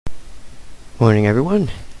Morning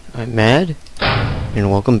everyone, I'm Mad,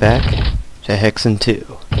 and welcome back to HeXen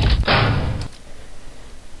 2.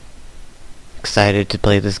 Excited to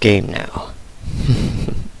play this game now.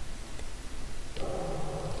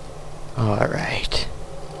 Alright.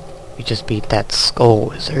 We just beat that skull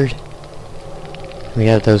wizard. We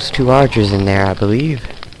have those two archers in there, I believe.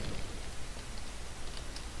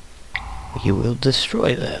 We will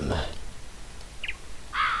destroy them.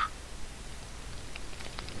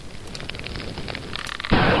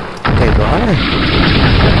 There you are.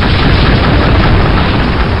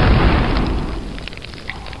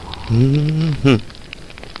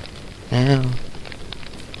 Now,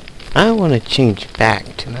 I want to change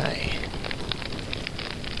back to my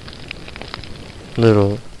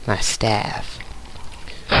staff.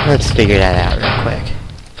 Let's figure that out real quick.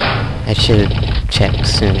 I should have checked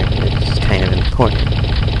sooner, but it's kind of important.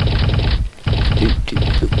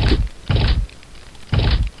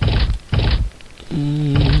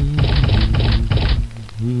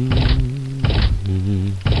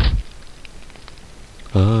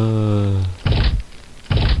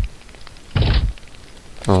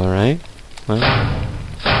 Alright. Well.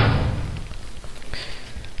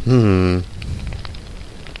 Nope.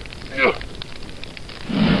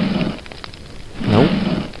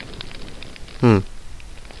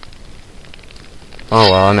 Oh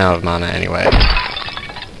well, I'm out of mana anyway.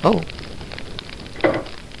 Oh.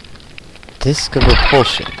 Disc of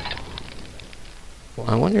repulsion. Well,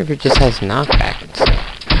 I wonder if it just has knockback and stuff.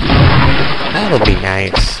 That'll be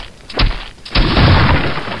nice.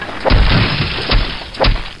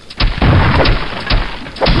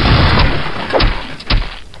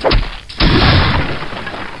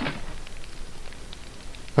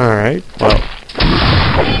 Alright, well.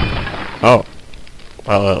 Oh.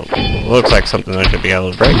 Well, it looks like something I should be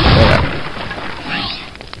able to break. Whatever.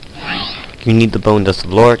 You need the Bone Dust of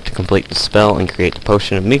Lorik to complete the spell and create the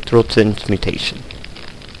Potion of Mithril Transmutation.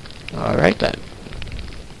 Alright then.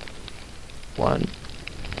 1.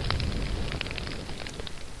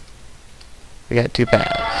 We got 2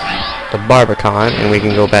 paths. The Barbican, and we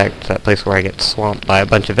can go back to that place where I get swamped by a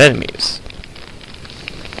bunch of enemies.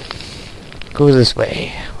 Go this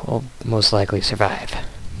way. We'll most likely survive.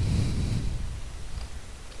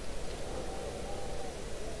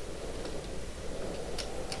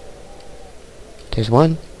 There's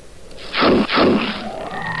one.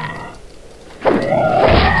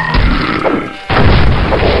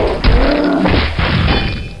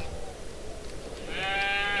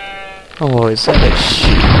 Oh, is that a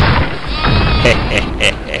sheep?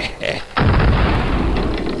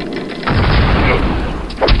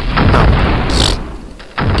 Oh.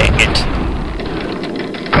 Dang it.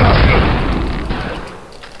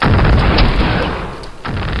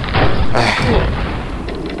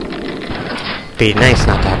 Be nice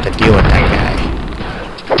not to have to deal with that guy.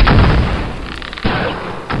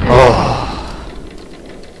 Oh.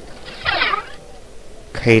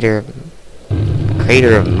 Crater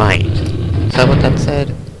of Might. Is that what that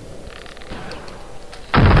said?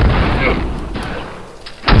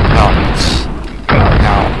 Oh.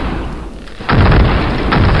 Ow.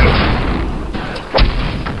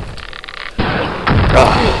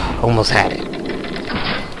 Oh, almost had it.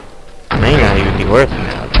 May not even be worth it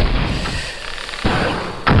now, but...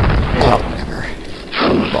 Oh, whatever.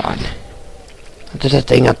 I'll move on. There's a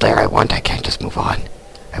thing up there I want. I can't just move on.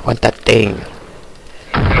 I want that thing.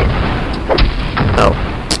 Oh.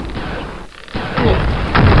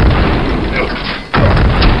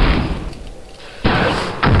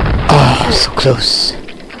 Oh, so close.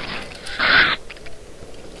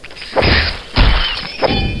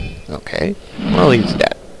 Okay. Well, he's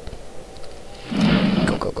dead.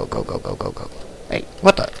 Go, go, go, go, go, go, go, go. Hey,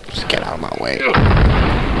 what the? Just get out of my way.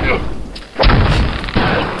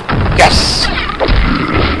 Yes!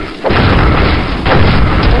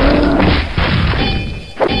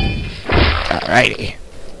 Alrighty.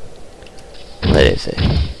 What is it?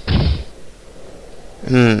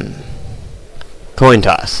 Coin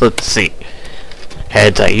toss. Let's see.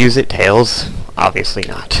 Heads, I use it. Tails, obviously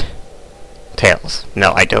not. Tails.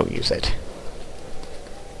 No, I don't use it.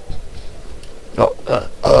 Oh,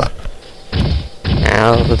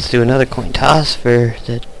 Now, let's do another coin toss for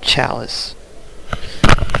the chalice.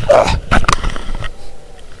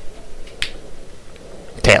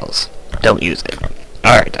 Tails. Don't use it.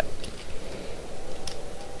 Alright then.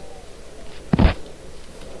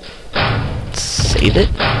 Save it?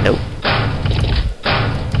 Nope.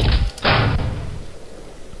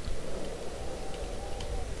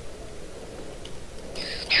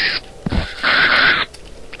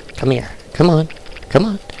 Come here. Come on. Come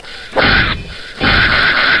on.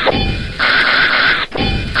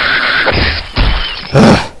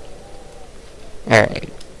 Alright.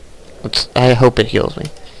 I hope it heals me.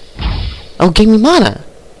 Oh, it gave me mana!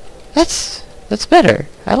 That's better.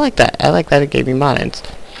 I like that. I like that it gave me mana.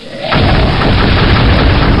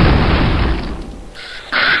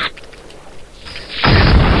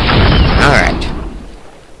 Alright.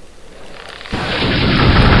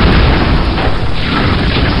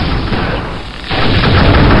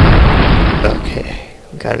 Okay.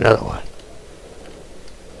 Got another one.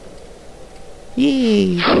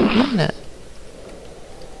 Yay! Mana!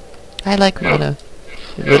 I like mana.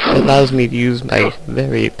 It allows me to use my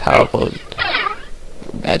very powerful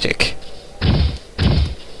magic.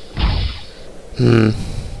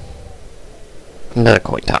 Another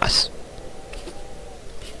coin toss.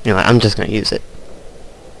 You know what, I'm just gonna use it.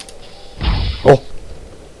 Oh!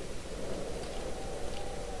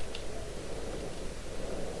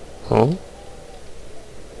 Huh?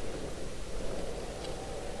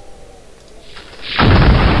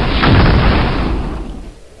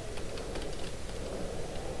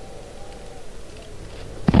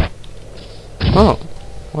 Oh,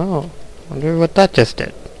 wow. Wonder what that just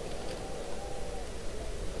did.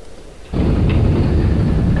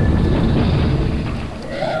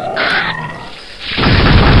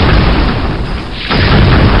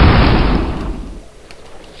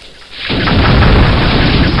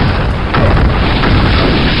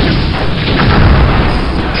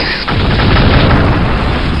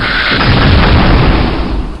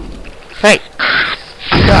 Hey!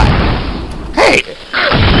 You got it. Hey!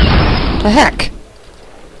 The heck?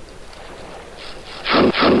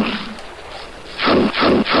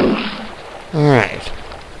 Alright.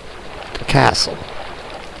 The castle.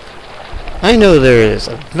 I know there is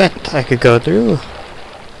a vent I could go through.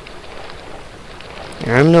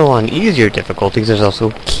 I know on easier difficulties there's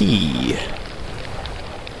also a key.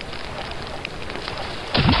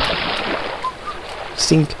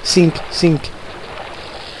 Sink, sink, sink.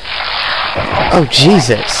 Oh,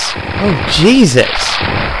 Jesus! Oh, Jesus!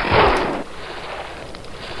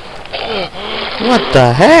 What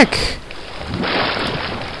the heck?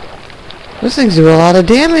 Those things do a lot of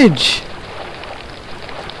damage!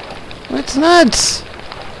 That's nuts!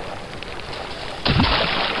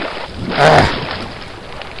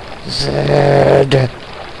 Zed!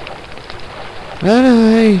 How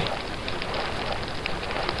do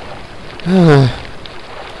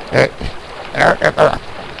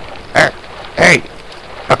Hey!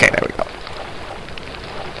 Okay, there we go.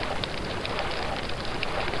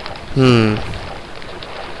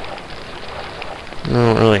 I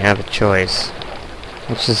don't really have a choice.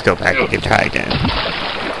 Let's just go back and try again.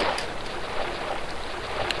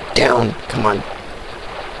 Down! Come on.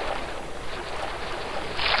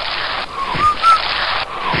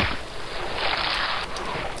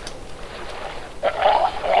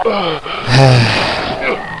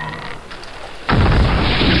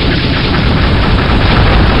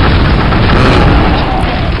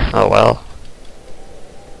 Oh well.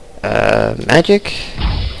 Magic,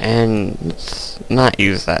 and let's not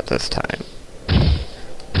use that this time.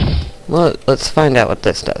 Well, let's find out what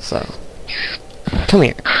this does, though. Come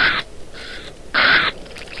here.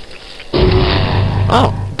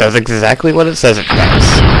 Oh, does exactly what it says it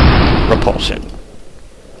does. Repulsion.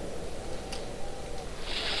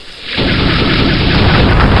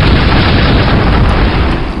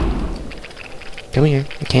 Come here.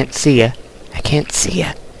 I can't see ya. I can't see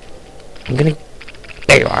ya. I'm gonna...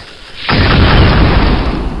 There you are.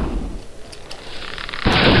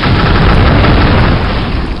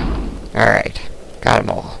 Alright. Got them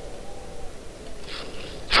all.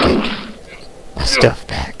 Let's get my stuff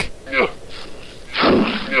back.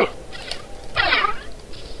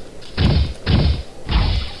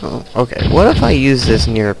 Oh, okay. What if I use this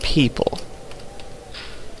near people?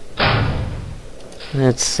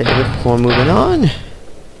 Let's save it before moving on.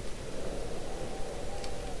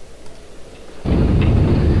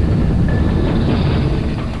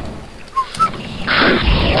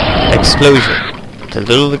 Explosion. It's a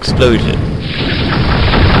little explosion.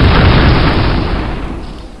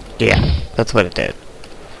 Yeah, that's what it did.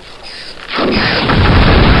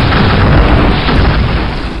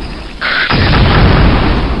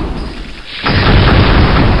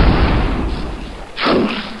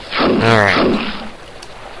 Alright.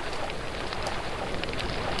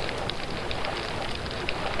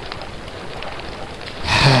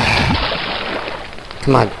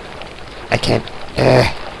 Come on. I can't.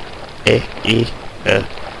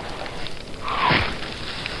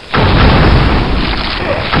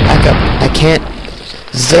 Back up. I can't.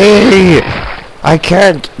 Z! I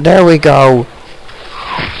can't. There we go.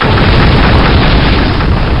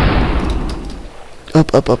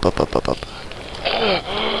 Up, up, up, up, up, up, up.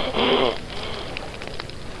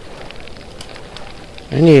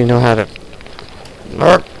 I need to know how to...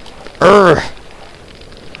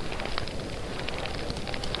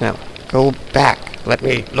 Now, go back. Let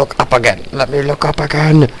me look up again. Let me look up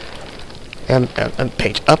again.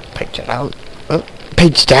 Page up, page out.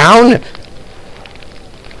 Page down?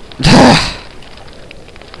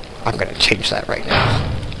 I'm gonna change that right now.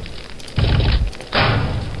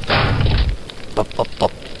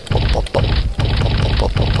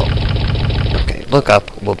 Okay, look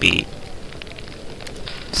up will be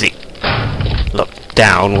Z. Look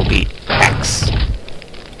down will be X.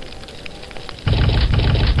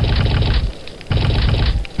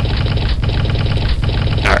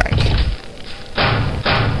 Alright.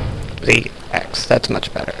 Z, X. That's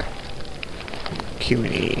much better. Q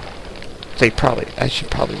and E. I should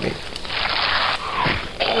probably make...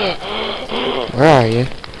 Where are you?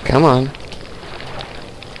 Come on.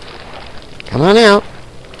 Come on out.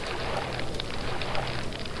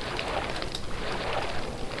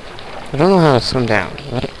 I don't know how to swim down.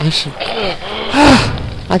 I should...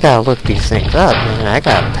 I gotta look these things up, man. I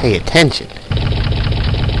gotta pay attention.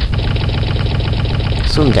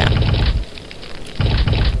 Swim down.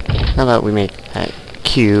 How about we make that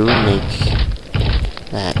Q, make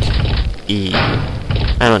that E.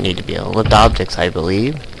 I don't need to be able to lift objects, I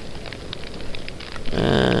believe.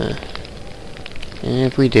 And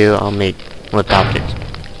if we do, I'll make lift object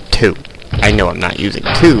 2. I know I'm not using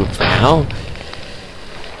 2 for now.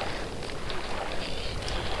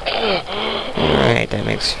 Alright, that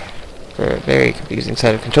makes for a very confusing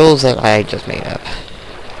set of controls that I just made up.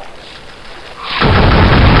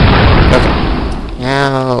 Okay.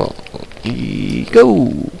 Now,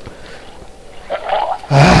 go!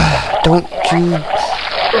 Don't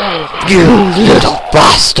you little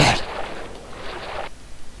bastard!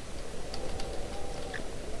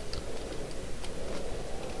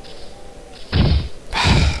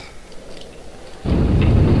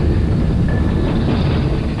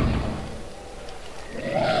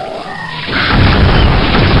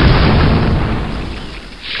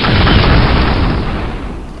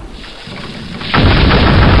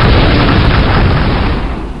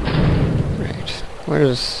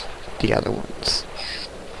 Where's the other ones?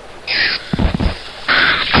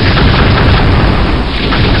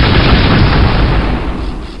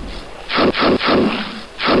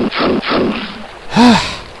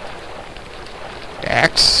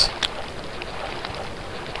 X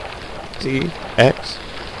D X.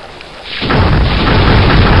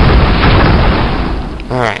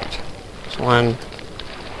 Alright. There's one.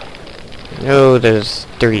 No, there's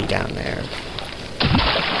 3 down there.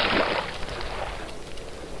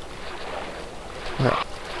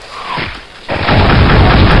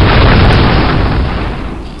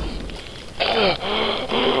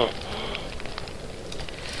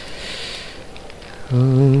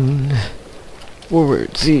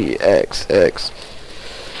 Forward Z X X.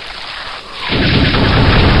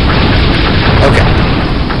 Okay.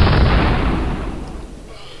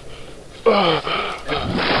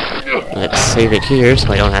 Let's save it here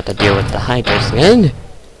so I don't have to deal with the hydras again.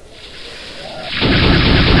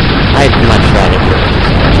 I'd much rather deal with these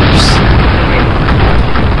hydras.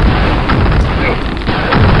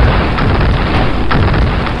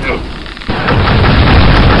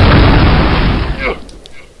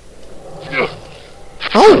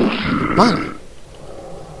 Oh! My!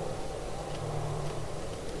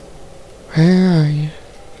 Where are you?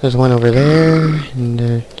 There's one over there,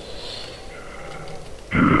 and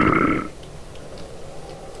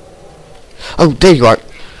oh, there you are!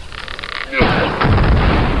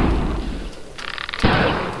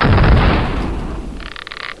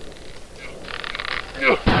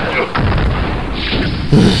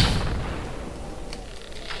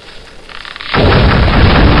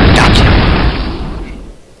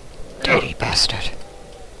 Bastard.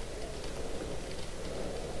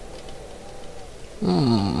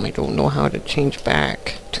 I don't know how to change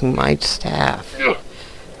back to my staff.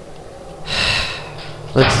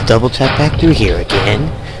 Let's double check back through here again.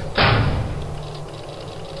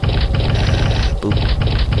 Boop.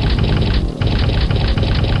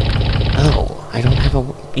 Oh, I don't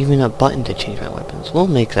have even a button to change my weapons. We'll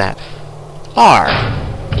make that R.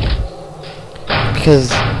 Because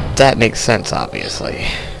that makes sense, obviously.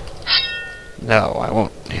 No, I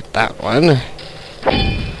won't hit that one.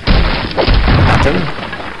 Nothing.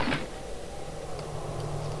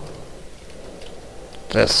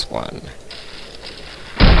 This one.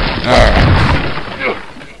 Alright.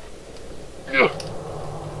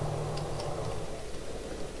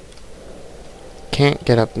 Can't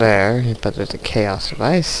get up there, but there's a chaos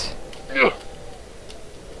device.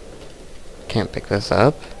 Can't pick this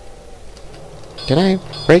up. Did I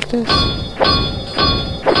break this?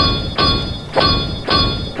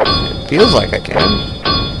 feels like I can.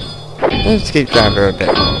 Let's keep track a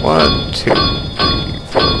bit more. 1, 2, 3,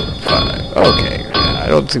 4, 5. Okay, yeah, I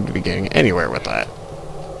don't seem to be getting anywhere with that.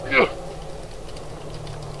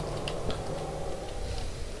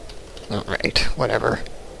 Alright, whatever.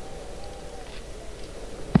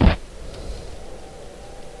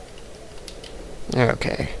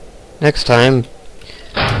 Okay. Next time,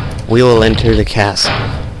 we will enter the castle.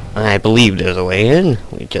 I believe there's a way in.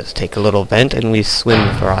 We just take a little vent and we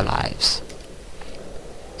swim for our lives.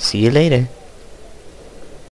 See you later.